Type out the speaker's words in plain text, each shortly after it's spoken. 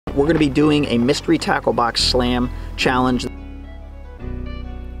We're going to be doing a mystery tackle box slam challenge.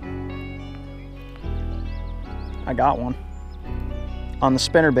 I got one on the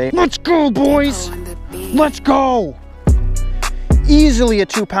spinnerbait. Let's go, boys! Let's go! Easily a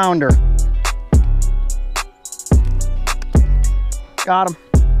 2-pounder. Got him.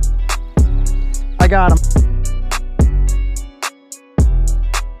 I got him.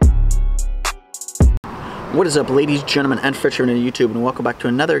 What is up, ladies, gentlemen, and fishermen of YouTube, and welcome back to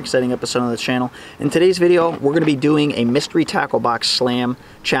another exciting episode on the channel. In today's video, we're going to be doing a mystery tackle box slam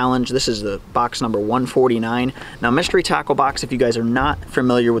challenge. This is the box number 149. Now, mystery tackle box, if you guys are not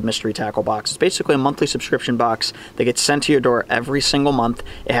familiar with mystery tackle box, it's basically a monthly subscription box that gets sent to your door every single month.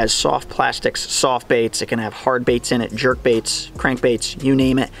 It has soft plastics, soft baits. It can have hard baits in it, jerk baits, crank baits, you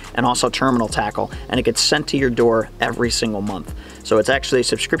name it, and also terminal tackle. And it gets sent to your door every single month. So it's actually a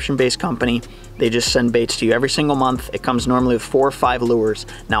subscription-based company. They just send baits to you every single month. It comes normally with 4 or 5 lures.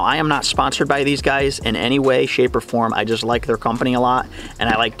 Now, I am not sponsored by these guys in any way, shape, or form. I just like their company a lot, and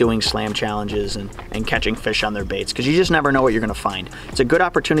I like doing slam challenges and catching fish on their baits, because you just never know what you're gonna find. It's a good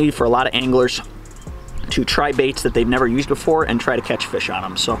opportunity for a lot of anglers to try baits that they've never used before and try to catch fish on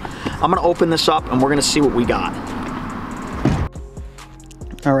them. So I'm gonna open this up and we're gonna see what we got.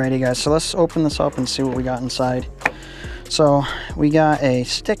 Alrighty guys, so let's open this up and see what we got inside. So we got a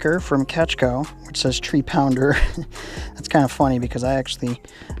sticker from Catchco, which says tree pounder. That's kind of funny because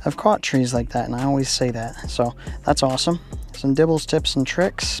I've caught trees like that and I always say that. So that's awesome. Some dibbles, tips, and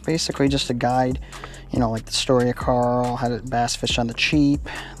tricks. Basically just a guide, you know, like the story of Carl, how to bass fish on the cheap,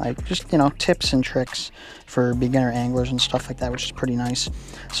 like just, you know, tips and tricks for beginner anglers and stuff like that, which is pretty nice.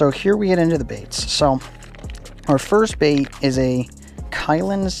 So here we get into the baits. So our first bait is a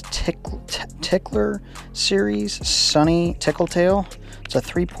Kylan's Tickler series Sunny Tickle Tail. It's a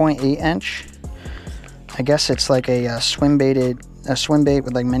 3.8 inch. I guess it's like a swim bait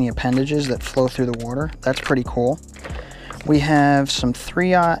with like many appendages that flow through the water. That's pretty cool. We have some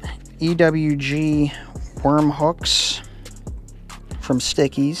 3/0 EWG worm hooks from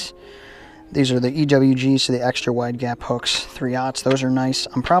Stickies. These are the EWGs, so the extra wide gap hooks, 3/0. Those are nice.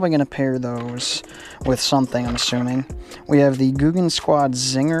 I'm probably going to pair those with something, I'm assuming. We have the Guggen Squad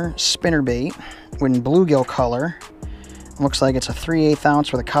Zinger spinnerbait in bluegill color. Looks like it's a 3/8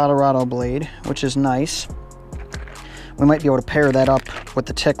 ounce with a Colorado blade, which is nice. We might be able to pair that up with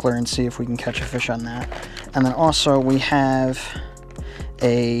the tickler and see if we can catch a fish on that. And then also we have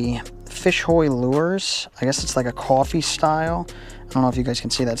a Fish Hoy Lures. I guess it's like a coffee style. I don't know if you guys can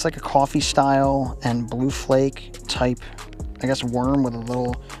see that. It's like a coffee style and blue flake type, I guess, worm with a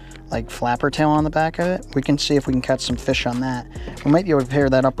little like flapper tail on the back of it. We can see if we can catch some fish on that. We might be able to pair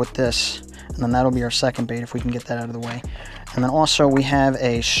that up with this, and then that'll be our second bait if we can get that out of the way. And then also we have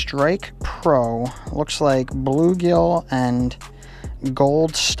a Strike Pro. Looks like bluegill and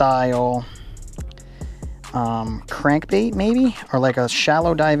gold style crankbait maybe, or like a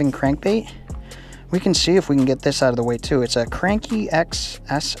shallow diving crankbait. We can see if we can get this out of the way too. It's a Cranky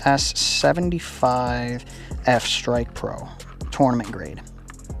XSS 75F Strike Pro, tournament grade.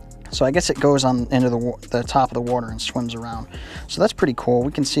 So I guess it goes on into the top of the water and swims around. So that's pretty cool.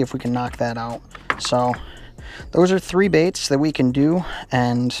 We can see if we can knock that out. So those are 3 baits that we can do,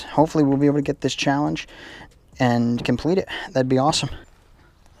 and hopefully we'll be able to get this challenge and complete it. That'd be awesome.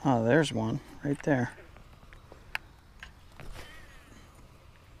 Oh, there's one right there.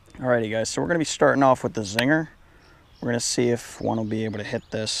 Alrighty guys, so we're going to be starting off with the Zinger. We're going to see if one will be able to hit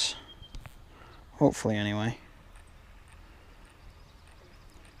this. Hopefully anyway.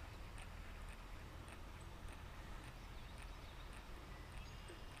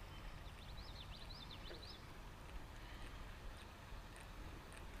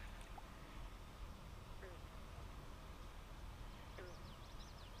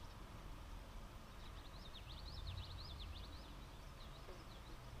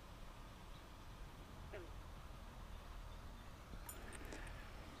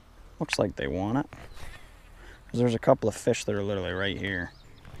 Looks like they want it, because there's a couple of fish that are literally right here.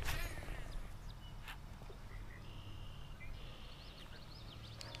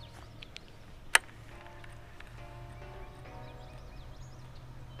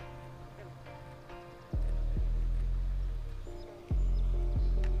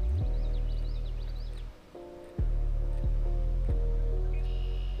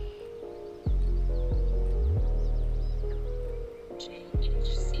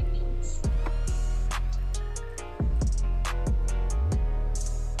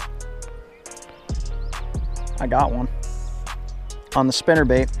 I got one on the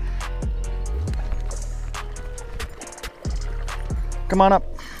spinnerbait. Come on up.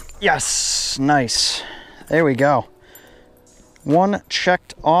 Yes, nice. There we go. One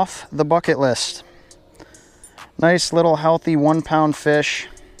checked off the bucket list. Nice little healthy 1 pound fish.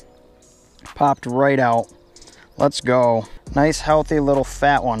 Popped right out. Let's go. Nice healthy little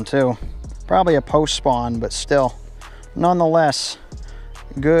fat one too. Probably a post spawn, but still, nonetheless,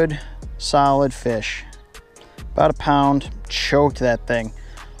 good solid fish. About 1 pound, choked that thing.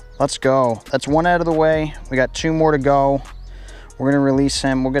 Let's go. That's one out of the way. We got 2 more to go. We're gonna release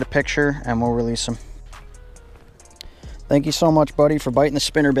him. We'll get a picture and we'll release him. Thank you so much, buddy, for biting the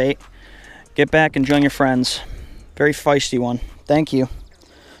spinnerbait. Get back and join your friends. Very feisty one. Thank you.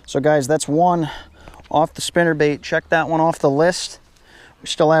 So guys, that's one off the spinnerbait. Check that one off the list. We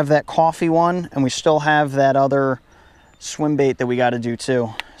still have that coffee one, and we still have that other swim bait that we got to do too.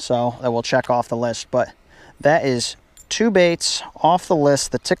 So that we'll check off the list. But that is 2 baits off the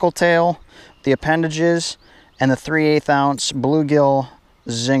list: the tickle tail, the appendages, and the 3/8 ounce bluegill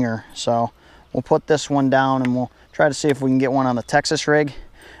zinger. So we'll put this one down and we'll try to see if we can get one on the Texas rig,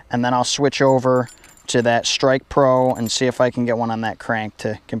 and then I'll switch over to that Strike Pro and see if I can get one on that crank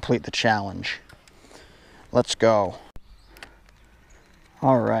to complete the challenge. Let's go.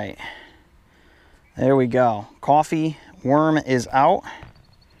 All right, there we go. Coffee worm is out,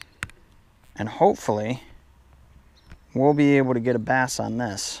 and hopefully we'll be able to get a bass on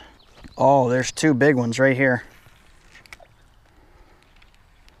this. Oh, there's 2 big ones right here.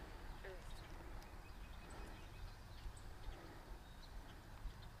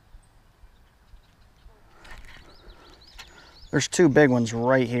 There's 2 big ones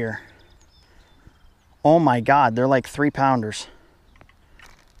right here. Oh my God, they're like 3 pounders.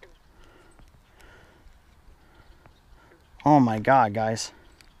 Oh my God, guys.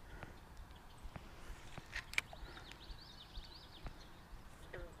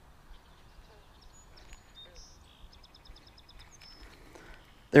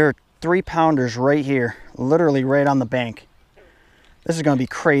 There are 3 pounders right here, literally right on the bank. This is gonna be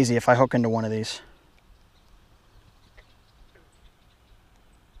crazy if I hook into one of these.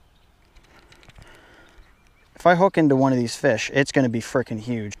 If I hook into one of these fish, it's gonna be freaking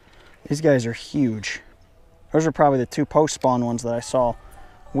huge. These guys are huge. Those are probably the 2 post spawn ones that I saw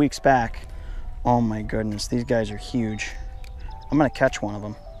weeks back. Oh my goodness, these guys are huge. I'm gonna catch one of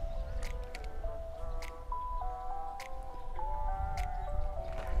them.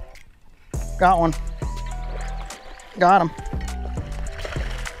 Got one. Got him.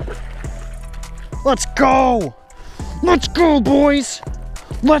 Let's go! Let's go, boys!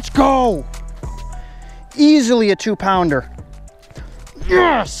 Let's go! Easily a 2 pounder.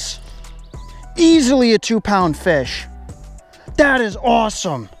 Yes! Easily a 2 pound fish. That is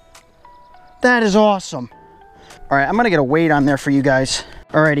awesome. That is awesome. All right, I'm gonna get a weight on there for you guys.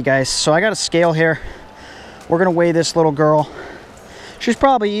 Alrighty guys, so I got a scale here. We're gonna weigh this little girl. She's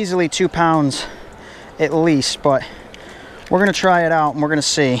probably easily 2 pounds at least, but we're gonna try it out and we're gonna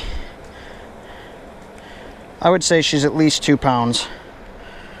see. I would say she's at least 2 pounds.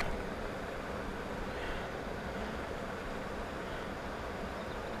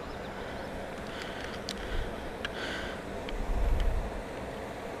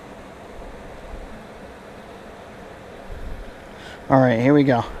 All right, here we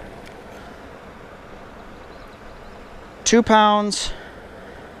go. 2 pounds,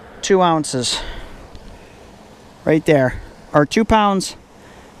 2 ounces. Right there. Or 2 pounds,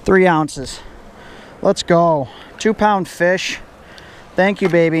 3 ounces. Let's go. 2 pound fish. Thank you,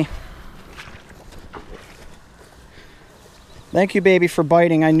 baby. Thank you, baby, for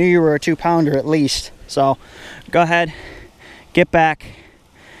biting. I knew you were a 2 pounder at least. So go ahead, get back,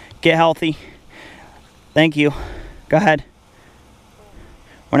 get healthy. Thank you. Go ahead.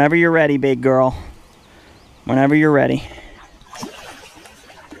 Whenever you're ready, big girl. Whenever you're ready.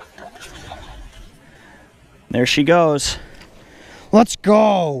 There she goes. Let's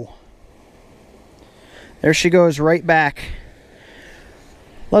go. There she goes right back.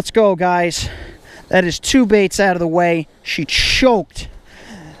 Let's go, guys. That is 2 baits out of the way. She choked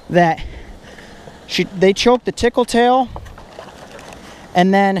that. They choked the tickle tail,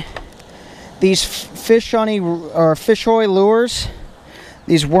 and then these fish oil lures,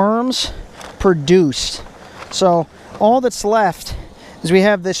 these worms, produced. So all that's left is we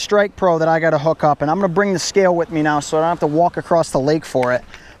have this Strike Pro that I got to hook up, and I'm going to bring the scale with me now so I don't have to walk across the lake for it.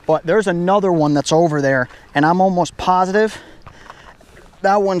 But there's another one that's over there, and I'm almost positive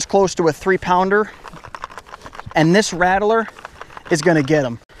that one's close to a 3 pounder, and this rattler is going to get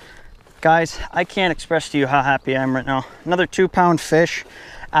him. Guys, I can't express to you how happy I am right now. Another 2 pound fish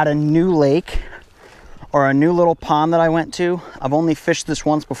at a new lake, or a new little pond that I went to. I've only fished this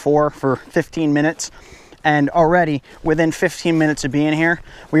once before for 15 minutes. And already within 15 minutes of being here,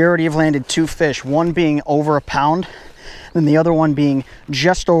 we already have landed 2 fish, one being over 1 pound then the other one being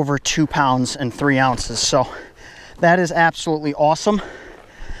just over 2 pounds and 3 ounces. So that is absolutely awesome.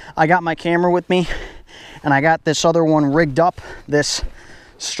 I got my camera with me, and I got this other one rigged up, this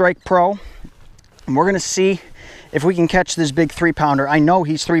Strike Pro, and we're gonna see if we can catch this big 3-pounder. I know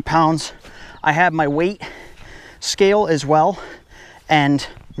he's 3 pounds. I have my weight scale as well, and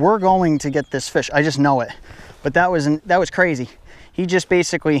we're going to get this fish. I just know it. But that was crazy. He just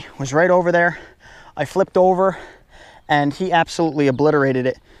basically was right over there. I flipped over and he absolutely obliterated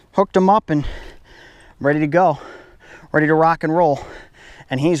it. Hooked him up and ready to go, ready to rock and roll.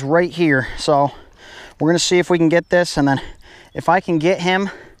 And he's right here. So we're gonna see if we can get this, and then if I can get him,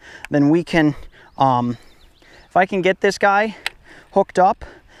 then we can, if I can get this guy hooked up,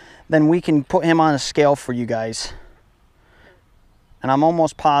 then we can put him on a scale for you guys. And I'm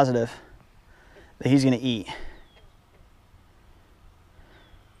almost positive that he's gonna eat.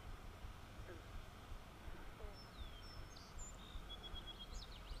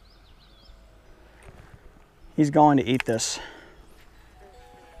 He's going to eat this.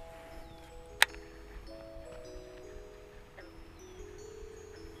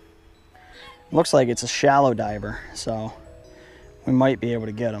 Looks like it's a shallow diver, so we might be able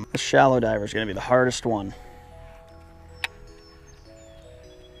to get him. The shallow diver is going to be the hardest one.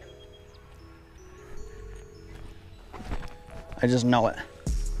 I just know it.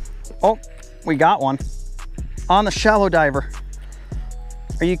 Oh, we got one on the shallow diver.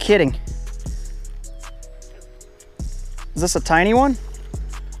 Are you kidding? Is this a tiny one?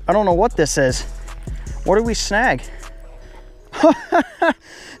 I don't know what this is. What did we snag?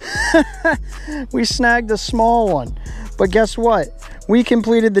 We snagged a small one. But guess what? We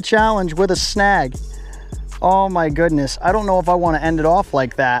completed the challenge with a snag. Oh my goodness. I don't know if I want to end it off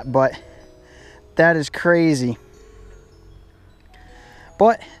like that, but that is crazy.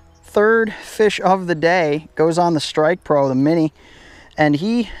 But third fish of the day goes on the Strike Pro, the mini. And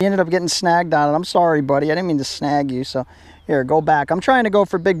he ended up getting snagged on it. I'm sorry, buddy. I didn't mean to snag you. So here, go back. I'm trying to go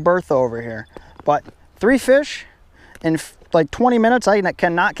for Big Bertha over here. But 3 fish in like 20 minutes. I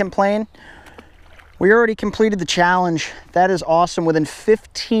cannot complain. We already completed the challenge. That is awesome. Within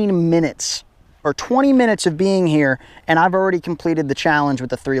 15 minutes or 20 minutes of being here, and I've already completed the challenge with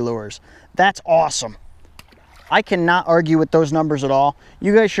the 3 lures. That's awesome. I cannot argue with those numbers at all.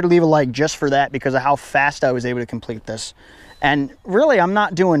 You guys should leave a like just for that, because of how fast I was able to complete this. And really, I'm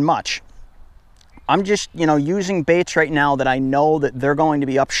not doing much. I'm just, you know, using baits right now that I know that they're going to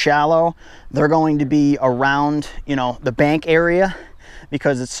be up shallow. They're going to be around, you know, the bank area,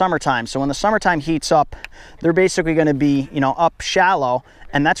 because it's summertime. So when the summertime heats up, they're basically going to be, you know, up shallow.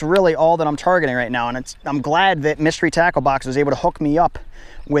 And that's really all that I'm targeting right now. And I'm glad that Mystery Tackle Box was able to hook me up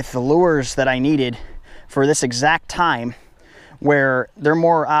with the lures that I needed for this exact time, where they're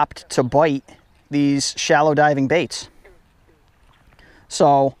more apt to bite these shallow diving baits.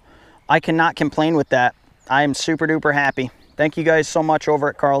 So I cannot complain with that. I am super duper happy. Thank you guys so much over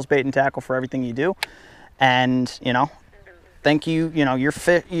at Carl's Bait and Tackle for everything you do. And, you know, thank you, you know,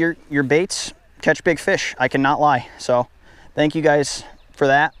 your baits catch big fish. I cannot lie. So thank you guys for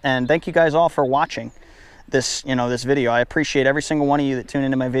that. And thank you guys all for watching this, you know, this video. I appreciate every single one of you that tune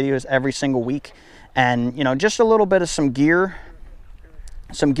into my videos every single week. And, you know, just a little bit of some gear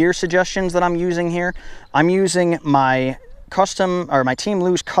suggestions that I'm using here. I'm using my my Team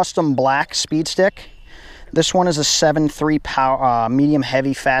Lose custom black speed stick. This one is a 7.3 power medium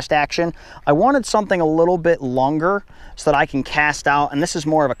heavy fast action. I wanted something a little bit longer so that I can cast out, and this is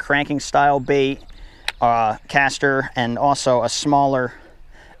more of a cranking style bait caster, and also a smaller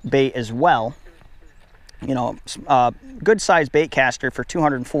bait as well. You know, good size bait caster for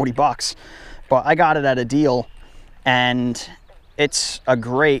 240 bucks, but I got it at a deal, and it's a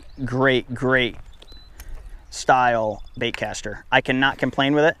great style bait caster. I cannot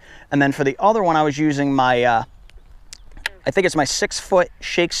complain with it. And then for the other one, I was using my I think it's my 6-foot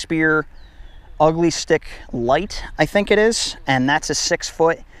Shakespeare Ugly Stick Light, I think it is, and that's a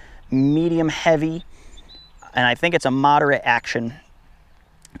 6-foot medium heavy, and I think it's a moderate action,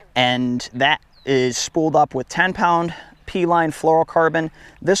 and that is spooled up with 10-pound P-line fluorocarbon.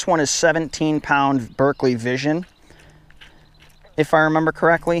 This one is 17-pound Berkeley Vision, if I remember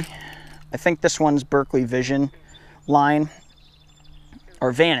correctly. I think this one's Berkeley Vision line,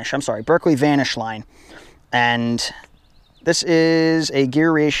 or Vanish, I'm sorry, Berkeley Vanish line. And this is a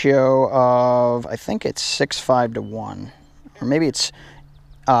gear ratio of, I think it's 6.5 to 1, or maybe it's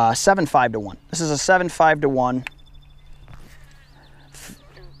 7.5 to 1. This is a 7.5 to 1.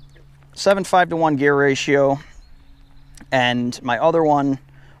 7.5 to 1 gear ratio. And my other one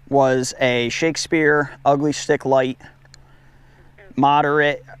was a Shakespeare Ugly Stick Light,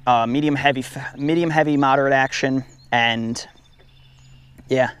 moderate, medium heavy, moderate action, And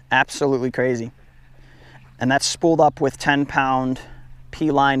yeah, absolutely crazy. And that's spooled up with 10-pound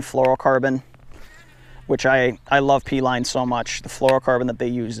P-line fluorocarbon, which I love P-line so much. The fluorocarbon that they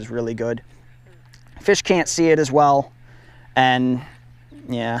use is really good. Fish can't see it as well. And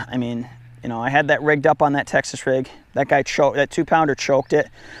yeah, I mean, you know, I had that rigged up on that Texas rig. That guy choked, that 2-pounder choked it.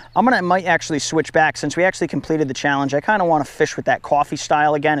 Might actually switch back since we actually completed the challenge. I kind of want to fish with that coffee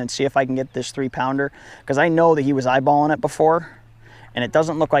style again and see if I can get this 3-pounder, because I know that he was eyeballing it before, and it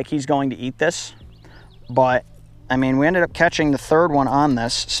doesn't look like he's going to eat this. But I mean, we ended up catching the 3rd one on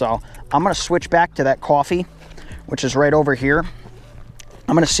this, so I'm going to switch back to that coffee, which is right over here.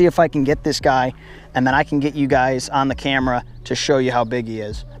 I'm going to see if I can get this guy, and then I can get you guys on the camera to show you how big he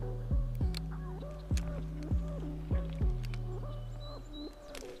is.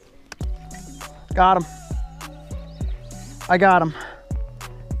 Got him. I got him.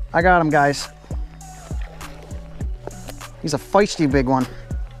 I got him, guys. He's a feisty big one.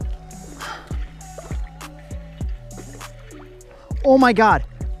 Oh my God.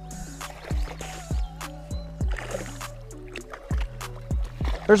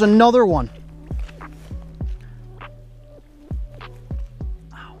 There's another one.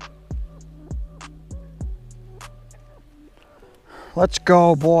 Ow. Let's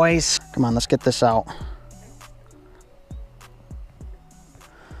go, boys. Come on, let's get this out.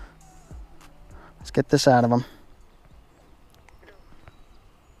 Let's get this out of him.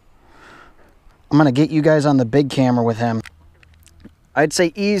 I'm gonna get you guys on the big camera with him. I'd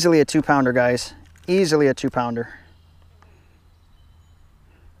say easily a 2-pounder, guys. Easily a 2-pounder.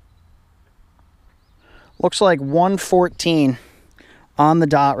 Looks like 114 on the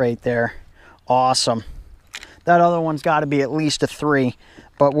dot right there. Awesome. That other one's got to be at least a 3.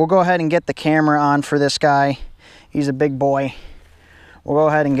 But we'll go ahead and get the camera on for this guy. He's a big boy. We'll go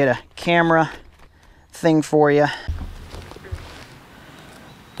ahead and get a camera thing for you.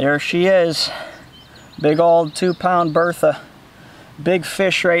 There she is. Big old 2-pound Bertha. Big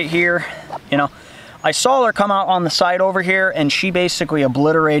fish right here. You know, I saw her come out on the side over here, and she basically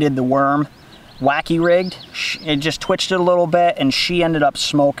obliterated the worm. Wacky rigged. It just twitched it a little bit, and she ended up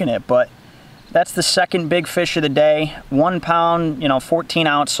smoking it. But that's the 2nd big fish of the day. 1 pound, you know, 14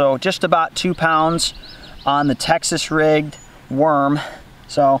 ounce, so just about 2 pounds on the Texas rigged worm.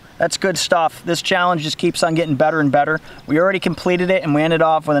 So that's good stuff. This challenge just keeps on getting better and better. We already completed it, and we ended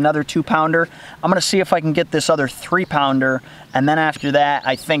off with another 2-pounder. I'm gonna see if I can get this other 3-pounder, and then after that,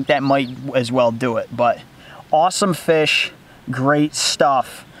 I think that might as well do it. But awesome fish, great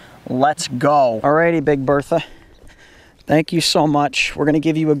stuff. Let's go. Alrighty, Big Bertha. Thank you so much. We're gonna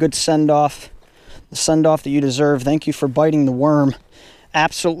give you a good send-off. The send-off that you deserve. Thank you for biting the worm.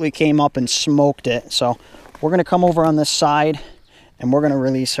 Absolutely came up and smoked it. So we're gonna come over on this side, and we're gonna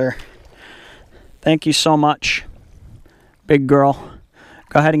release her. Thank you so much, big girl.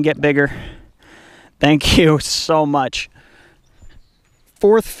 Go ahead and get bigger. Thank you so much.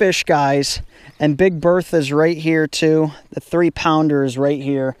 4th fish, guys, and Big Bertha's right here too. The 3-pounder is right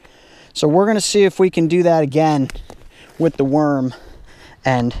here. So we're gonna see if we can do that again with the worm.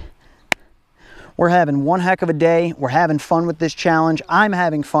 And we're having one heck of a day. We're having fun with this challenge. I'm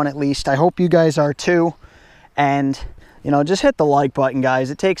having fun, at least. I hope you guys are too. And you know, just hit the like button,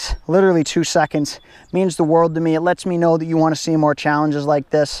 guys. It takes literally 2 seconds. It means the world to me. It lets me know that you want to see more challenges like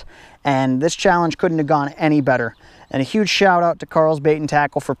this. And this challenge couldn't have gone any better. And a huge shout out to Carl's Bait and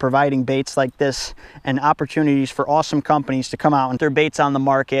Tackle for providing baits like this and opportunities for awesome companies to come out and their baits on the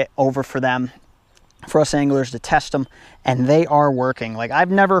market over for them, for us anglers to test them. And they are working. Like,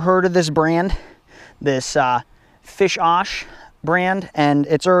 I've never heard of this brand, this Fish Osh brand, and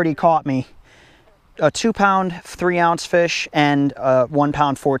it's already caught me a 2-pound 3-ounce fish and a 1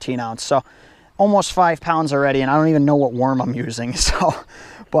 pound 14 ounce. So almost 5 pounds already, and I don't even know what worm I'm using. So,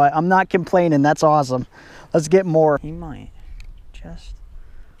 but I'm not complaining. That's awesome. Let's get more. He might, just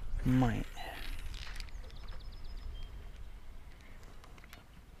might.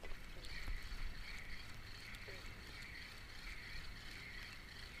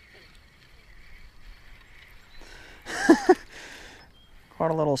 Caught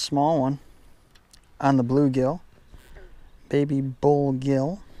a little small one on the bluegill, baby bull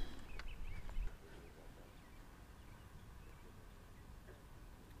gill.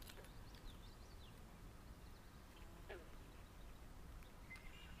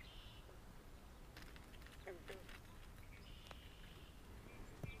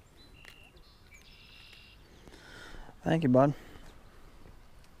 Thank you, bud.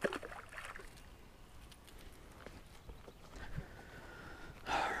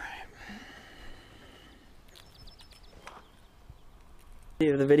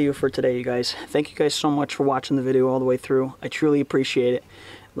 The video for today, you guys. Thank you guys so much for watching the video all the way through. I truly appreciate it.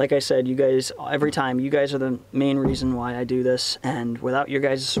 Like I said, you guys, every time, you guys are the main reason why I do this, and without your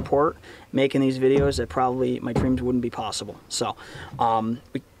guys' support making these videos, that probably my dreams wouldn't be possible. So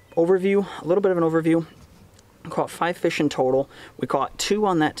overview, a little bit of an overview. We caught 5 fish in total. We caught 2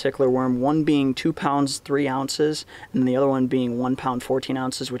 on that tickler worm, one being 2 pounds 3 ounces, and the other one being 1 pound 14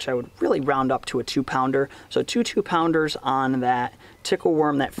 ounces, which I would really round up to a 2-pounder. So 2 2-pounders on that tickle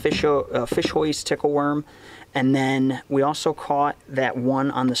worm, that fish hoist tickle worm. And then we also caught that one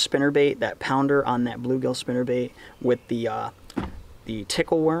on the spinnerbait, that pounder on that bluegill spinnerbait with the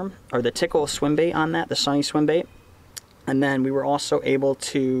tickle worm, or the tickle swim bait on that, the sunny swim bait. And then we were also able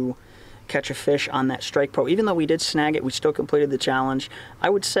to catch a fish on that strike pro. Even though we did snag it, we still completed the challenge. I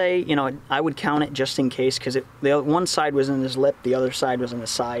would say, you know, I would count it just in case, because the one side was in his lip, the other side was in the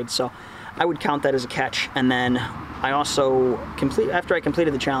side, so I would count that as a catch. And then I also after I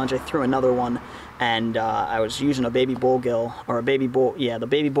completed the challenge, I threw another one, and I was using a baby bullgill, or a baby bull, yeah, the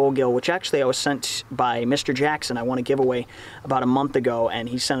baby bullgill, which actually I was sent by Mr. Jackson. I won a giveaway about a month ago, and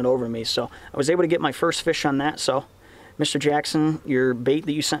he sent it over to me, so I was able to get my first fish on that. So Mr. Jackson, your bait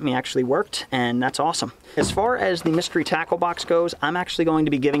that you sent me actually worked, and that's awesome. As far as the mystery tackle box goes, I'm actually going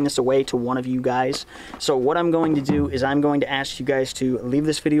to be giving this away to one of you guys. So what I'm going to do is I'm going to ask you guys to leave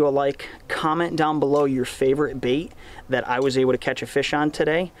this video a like, comment down below your favorite bait that I was able to catch a fish on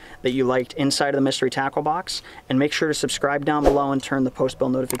today that you liked inside of the mystery tackle box, and make sure to subscribe down below and turn the post bell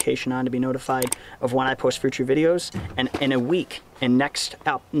notification on to be notified of when I post future videos. And in a week, in next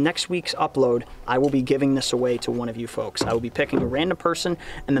week's upload, I will be giving this away to one of you folks. I will be picking a random person,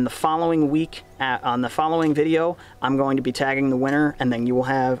 and then the following week, on the following video, I'm going to be tagging the winner, and then you will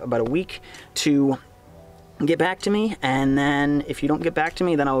have about a week to get back to me. And then if you don't get back to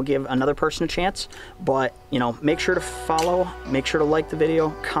me, then I will give another person a chance. But, you know, make sure to follow, make sure to like the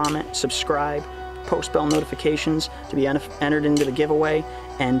video, comment, subscribe, post bell notifications to be entered into the giveaway.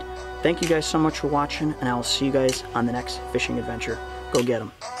 And thank you guys so much for watching, and I will see you guys on the next fishing adventure. Go get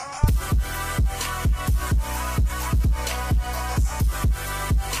them.